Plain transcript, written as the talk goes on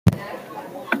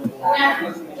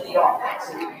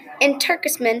In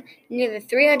Turkestan, near the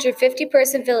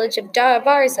 350-person village of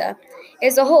Varza,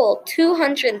 is a hole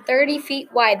 230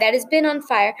 feet wide that has been on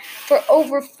fire for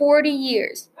over 40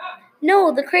 years.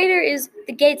 No, the crater is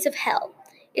the gates of hell.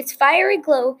 Its fiery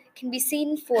glow can be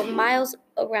seen for miles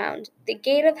around. The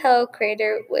Gate of Hell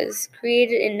crater was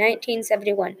created in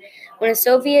 1971 when a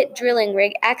Soviet drilling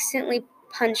rig accidentally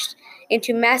punched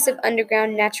into massive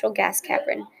underground natural gas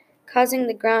cavern, causing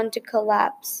the ground to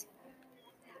collapse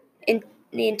and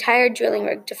the entire drilling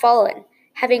rig to fall in.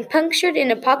 Having punctured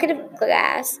in a pocket of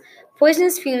glass,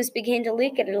 poisonous fumes began to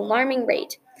leak at an alarming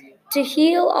rate. To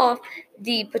heal off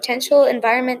the potential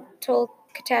environmental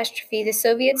catastrophe, the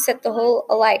Soviets set the hole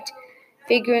alight,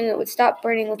 figuring it would stop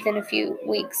burning within a few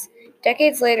weeks.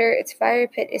 Decades later, its fiery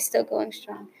pit is still going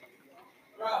strong.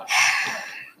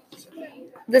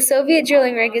 The Soviet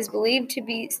drilling rig is believed to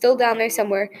be still down there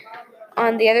somewhere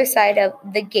on the other side of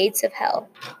the Gates of Hell.